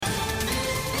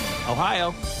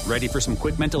Ohio, ready for some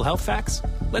quick mental health facts?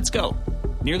 Let's go.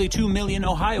 Nearly 2 million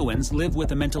Ohioans live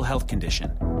with a mental health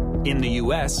condition. In the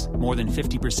U.S., more than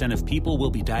 50% of people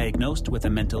will be diagnosed with a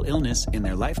mental illness in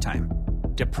their lifetime.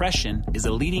 Depression is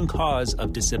a leading cause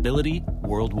of disability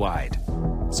worldwide.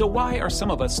 So why are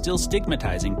some of us still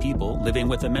stigmatizing people living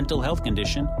with a mental health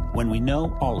condition when we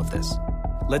know all of this?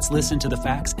 Let's listen to the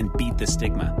facts and beat the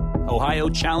stigma. Ohio,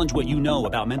 challenge what you know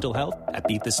about mental health at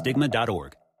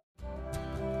beatthestigma.org.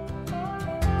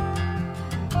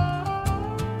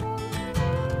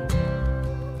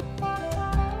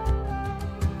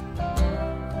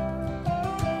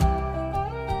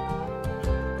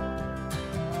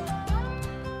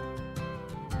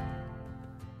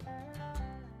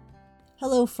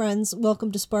 Hello, friends.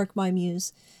 Welcome to Spark My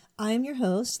Muse. I am your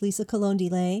host, Lisa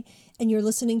Colon-DeLay, and you're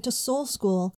listening to Soul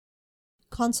School,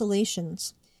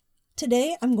 Consolations.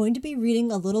 Today, I'm going to be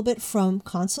reading a little bit from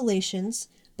Consolations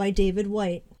by David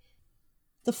Whyte.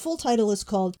 The full title is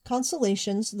called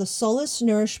Consolations, the Solace,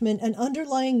 Nourishment, and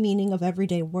Underlying Meaning of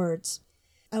Everyday Words.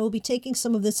 I will be taking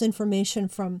some of this information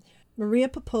from Maria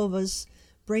Popova's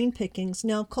Brain Pickings,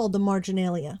 now called the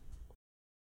Marginalia.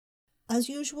 As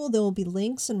usual, there will be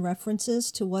links and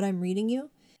references to what I'm reading you,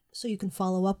 so you can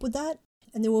follow up with that,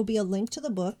 and there will be a link to the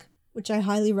book, which I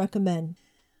highly recommend.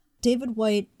 David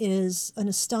Whyte is an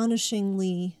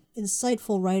astonishingly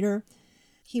insightful writer.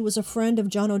 He was a friend of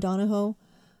John O'Donohoe,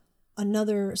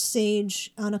 another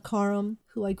sage, Anna Karam,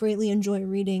 who I greatly enjoy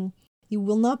reading. You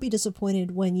will not be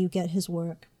disappointed when you get his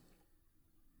work.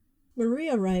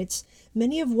 Maria writes,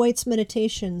 many of Whyte's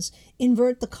meditations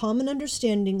invert the common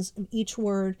understandings of each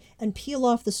word and peel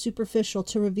off the superficial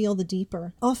to reveal the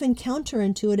deeper, often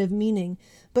counterintuitive meaning,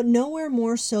 but nowhere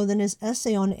more so than his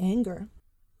essay on anger.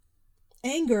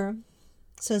 Anger,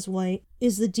 says Whyte,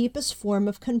 is the deepest form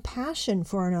of compassion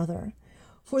for another,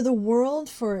 for the world,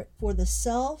 for the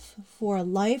self, for a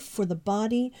life, for the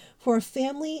body, for a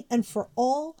family, and for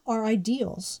all our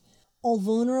ideals, all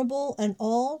vulnerable and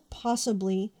all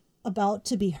possibly about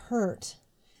to be hurt.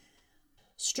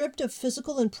 Stripped of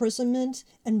physical imprisonment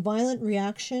and violent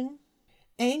reaction,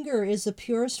 anger is the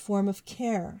purest form of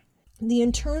care. The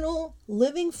internal,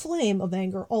 living flame of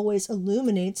anger always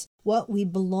illuminates what we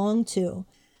belong to,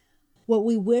 what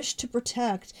we wish to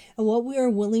protect, and what we are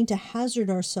willing to hazard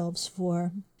ourselves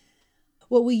for.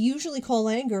 What we usually call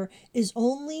anger is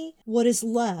only what is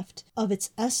left of its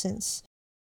essence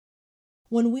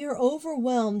when we are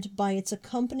overwhelmed by its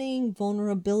accompanying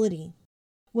vulnerability,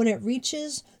 when it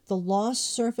reaches the lost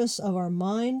surface of our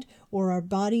mind or our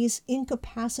body's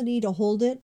incapacity to hold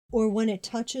it, or when it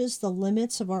touches the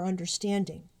limits of our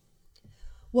understanding.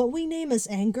 What we name as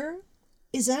anger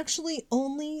is actually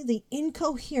only the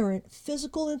incoherent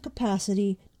physical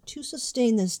incapacity to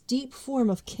sustain this deep form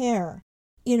of care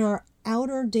in our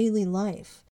outer daily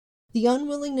life, the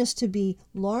unwillingness to be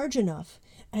large enough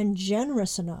and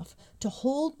generous enough to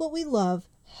hold what we love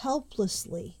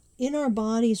helplessly in our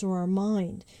bodies or our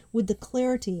mind with the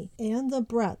clarity and the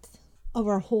breadth of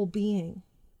our whole being.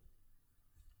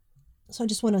 So I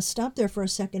just want to stop there for a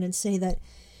second and say that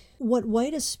what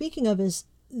Whyte is speaking of is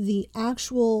the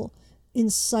actual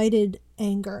incited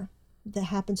anger that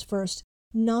happens first,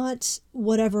 not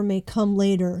whatever may come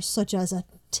later, such as a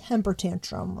temper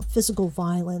tantrum, physical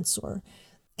violence, or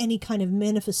any kind of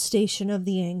manifestation of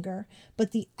the anger,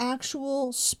 but the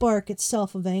actual spark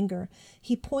itself of anger.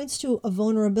 He points to a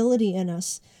vulnerability in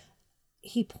us.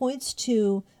 He points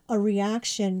to a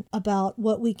reaction about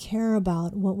what we care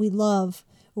about, what we love,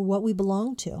 or what we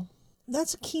belong to.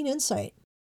 That's a keen insight.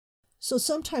 So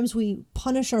sometimes we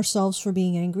punish ourselves for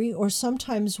being angry, or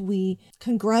sometimes we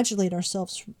congratulate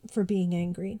ourselves for being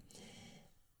angry.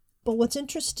 But what's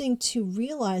interesting to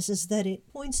realize is that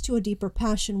it points to a deeper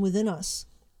passion within us.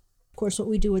 Of course, what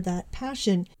we do with that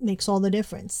passion makes all the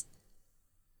difference.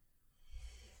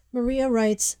 Maria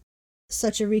writes,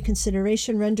 such a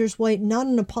reconsideration renders Whyte not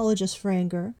an apologist for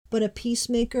anger, but a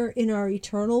peacemaker in our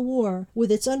eternal war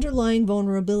with its underlying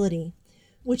vulnerability,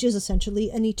 which is essentially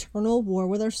an eternal war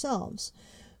with ourselves.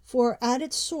 For at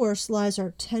its source lies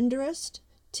our tenderest,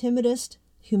 timidest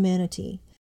humanity.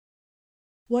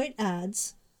 Whyte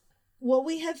adds, what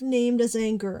we have named as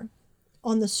anger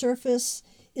on the surface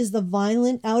is the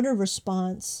violent outer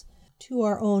response to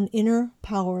our own inner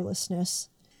powerlessness.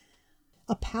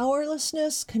 A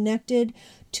powerlessness connected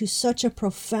to such a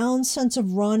profound sense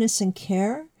of rawness and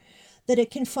care that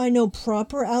it can find no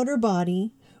proper outer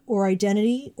body or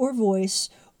identity or voice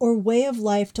or way of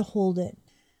life to hold it.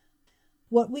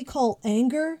 What we call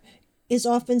anger is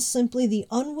often simply the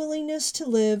unwillingness to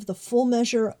live the full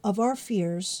measure of our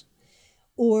fears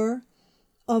or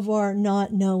of our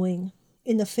not knowing.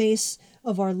 in the face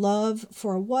of our love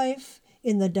for a wife,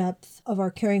 in the depth of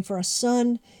our caring for a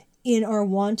son, in our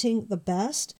wanting the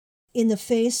best, in the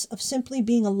face of simply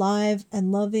being alive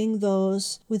and loving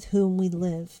those with whom we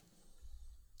live.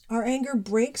 Our anger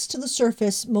breaks to the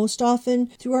surface most often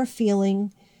through our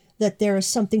feeling that there is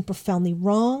something profoundly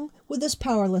wrong with this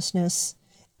powerlessness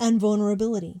and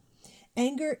vulnerability.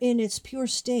 Anger in its pure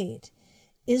state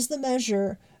is the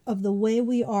measure of the way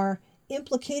we are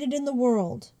implicated in the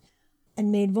world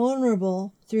and made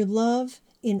vulnerable through love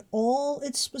in all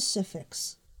its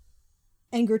specifics.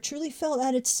 Anger truly felt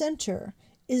at its center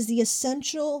is the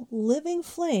essential living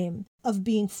flame of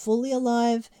being fully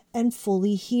alive and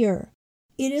fully here.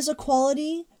 It is a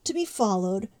quality to be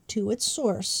followed to its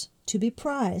source, to be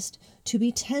prized, to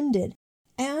be tended,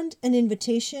 and an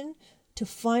invitation to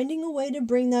finding a way to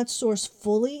bring that source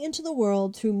fully into the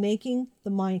world through making the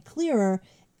mind clearer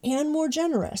and more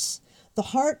generous, the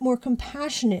heart more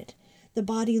compassionate, the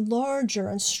body larger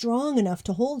and strong enough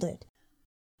to hold it.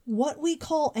 What we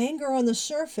call anger on the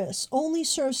surface only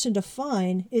serves to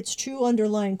define its true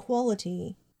underlying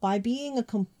quality by being a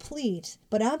complete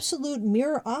but absolute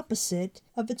mirror opposite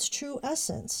of its true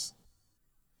essence.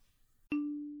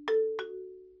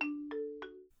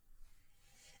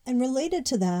 And related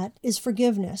to that is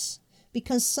forgiveness,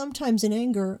 because sometimes in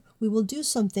anger we will do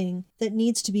something that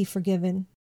needs to be forgiven,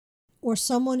 or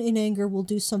someone in anger will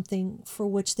do something for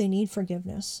which they need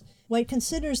forgiveness. White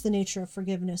considers the nature of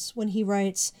forgiveness when he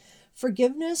writes,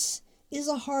 "Forgiveness is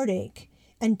a heartache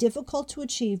and difficult to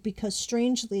achieve because,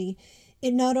 strangely,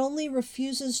 it not only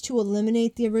refuses to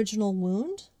eliminate the original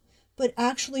wound, but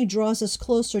actually draws us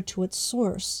closer to its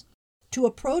source. To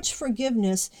approach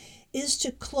forgiveness is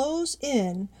to close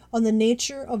in on the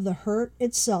nature of the hurt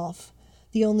itself,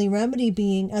 the only remedy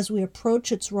being, as we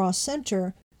approach its raw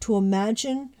center, to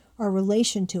imagine our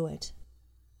relation to it.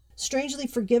 Strangely,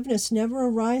 forgiveness never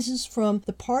arises from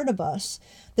the part of us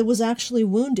that was actually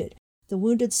wounded. The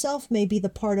wound itself may be the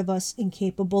part of us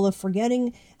incapable of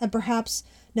forgetting and perhaps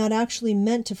not actually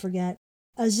meant to forget,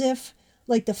 as if,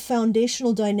 like the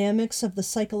foundational dynamics of the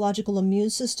psychological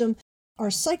immune system, our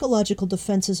psychological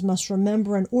defenses must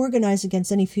remember and organize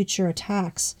against any future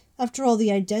attacks. After all,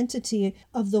 the identity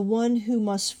of the one who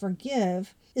must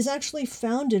forgive is actually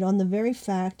founded on the very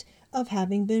fact of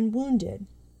having been wounded.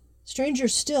 Stranger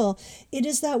still, it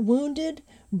is that wounded,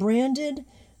 branded,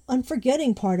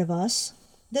 unforgetting part of us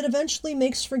that eventually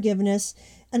makes forgiveness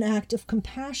an act of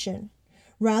compassion,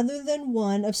 rather than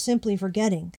one of simply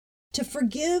forgetting. To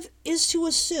forgive is to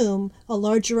assume a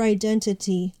larger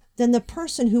identity than the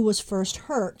person who was first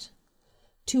hurt,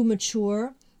 to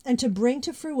mature and to bring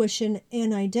to fruition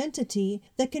an identity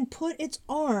that can put its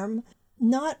arm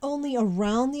not only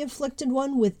around the afflicted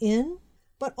one within,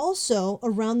 but also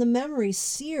around the memories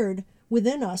seared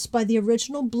within us by the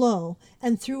original blow,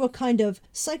 and through a kind of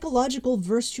psychological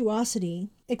virtuosity,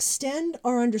 extend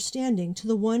our understanding to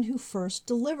the one who first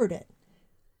delivered it.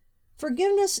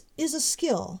 Forgiveness is a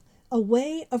skill, a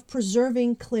way of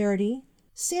preserving clarity,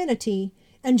 sanity,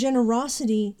 and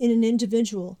generosity in an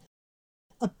individual,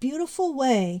 a beautiful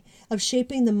way of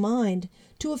shaping the mind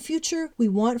to a future we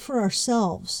want for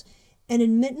ourselves, an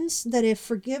admittance that if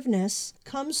forgiveness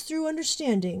comes through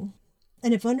understanding,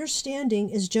 and if understanding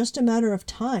is just a matter of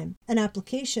time and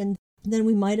application, then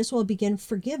we might as well begin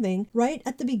forgiving right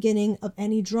at the beginning of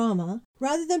any drama,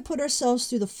 rather than put ourselves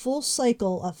through the full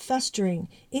cycle of festering,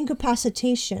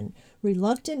 incapacitation,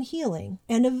 reluctant healing,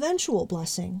 and eventual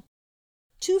blessing.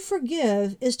 To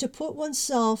forgive is to put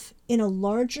oneself in a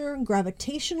larger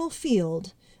gravitational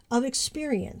field of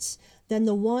experience than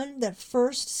the one that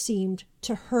first seemed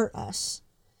to hurt us.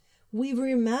 We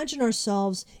reimagine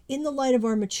ourselves in the light of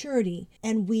our maturity,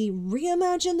 and we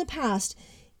reimagine the past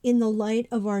in the light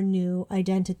of our new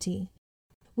identity.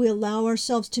 We allow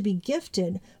ourselves to be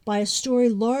gifted by a story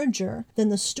larger than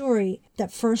the story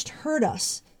that first hurt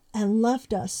us and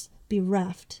left us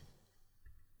bereft.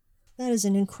 That is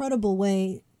an incredible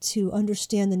way to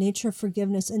understand the nature of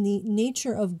forgiveness and the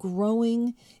nature of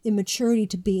growing in maturity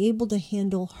to be able to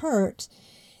handle hurt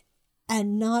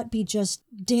and not be just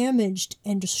damaged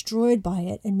and destroyed by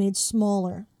it and made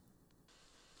smaller.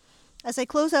 As I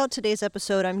close out today's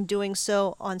episode, I'm doing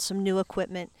so on some new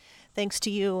equipment. Thanks to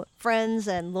you, friends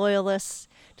and loyalists,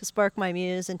 to spark my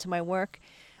muse into my work.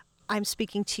 I'm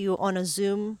speaking to you on a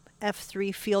Zoom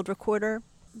F3 field recorder,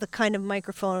 the kind of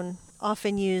microphone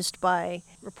often used by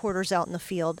reporters out in the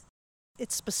field.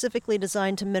 It's specifically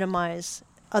designed to minimize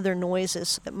other noises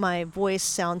so that my voice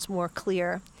sounds more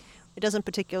clear. It doesn't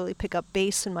particularly pick up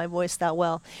bass in my voice that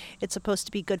well. It's supposed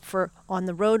to be good for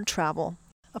on-the-road travel,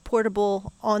 a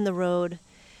portable, on-the-road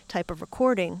type of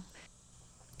recording.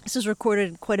 This is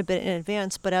recorded quite a bit in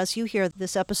advance, but as you hear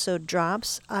this episode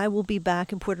drops, I will be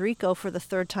back in Puerto Rico for the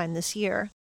third time this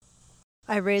year.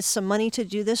 I raised some money to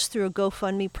do this through a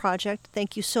GoFundMe project.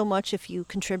 Thank you so much if you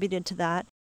contributed to that.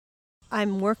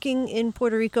 I'm working in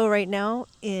Puerto Rico right now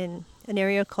in an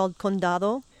area called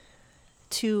Condado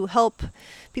to help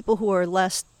people who are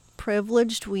less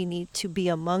privileged. We need to be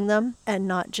among them and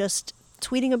not just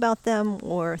tweeting about them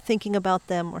or thinking about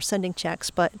them or sending checks,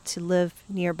 but to live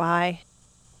nearby.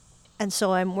 And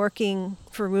so I'm working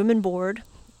for room and board,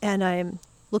 and I'm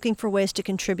looking for ways to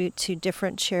contribute to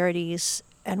different charities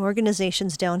and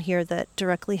organizations down here that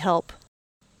directly help.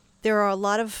 There are a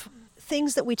lot of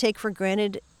things that we take for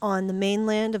granted on the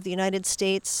mainland of the United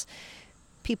States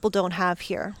people don't have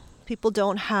here. People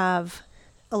don't have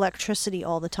electricity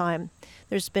all the time.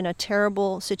 There's been a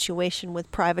terrible situation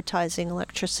with privatizing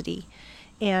electricity,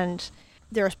 and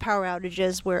there's power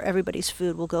outages where everybody's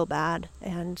food will go bad,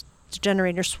 and the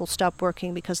generators will stop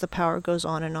working because the power goes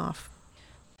on and off.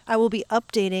 I will be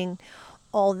updating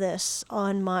all this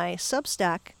on my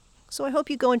Substack, so I hope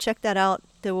you go and check that out.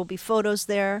 There will be photos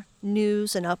there,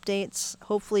 news and updates.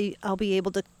 Hopefully I'll be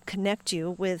able to connect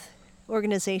you with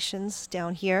organizations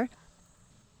down here.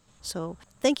 So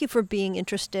thank you for being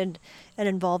interested and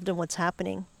involved in what's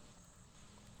happening.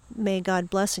 May God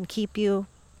bless and keep you,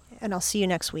 and I'll see you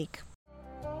next week.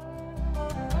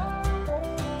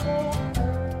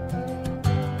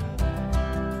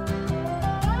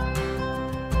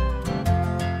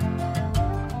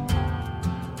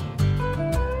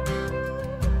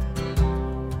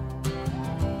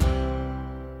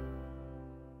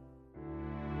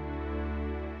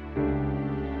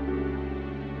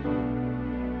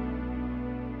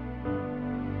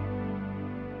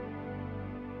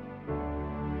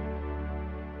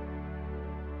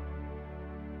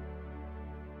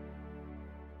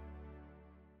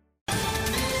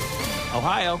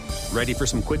 Ohio, ready for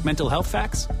some quick mental health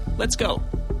facts? Let's go.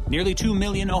 Nearly 2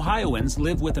 million Ohioans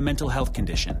live with a mental health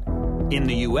condition. In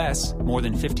the U.S., more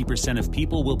than 50% of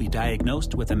people will be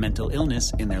diagnosed with a mental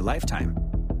illness in their lifetime.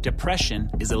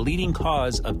 Depression is a leading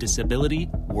cause of disability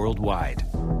worldwide.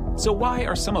 So why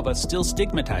are some of us still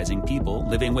stigmatizing people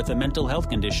living with a mental health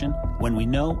condition when we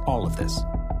know all of this?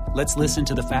 Let's listen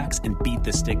to the facts and beat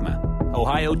the stigma.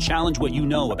 Ohio, challenge what you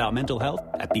know about mental health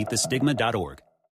at beatthestigma.org.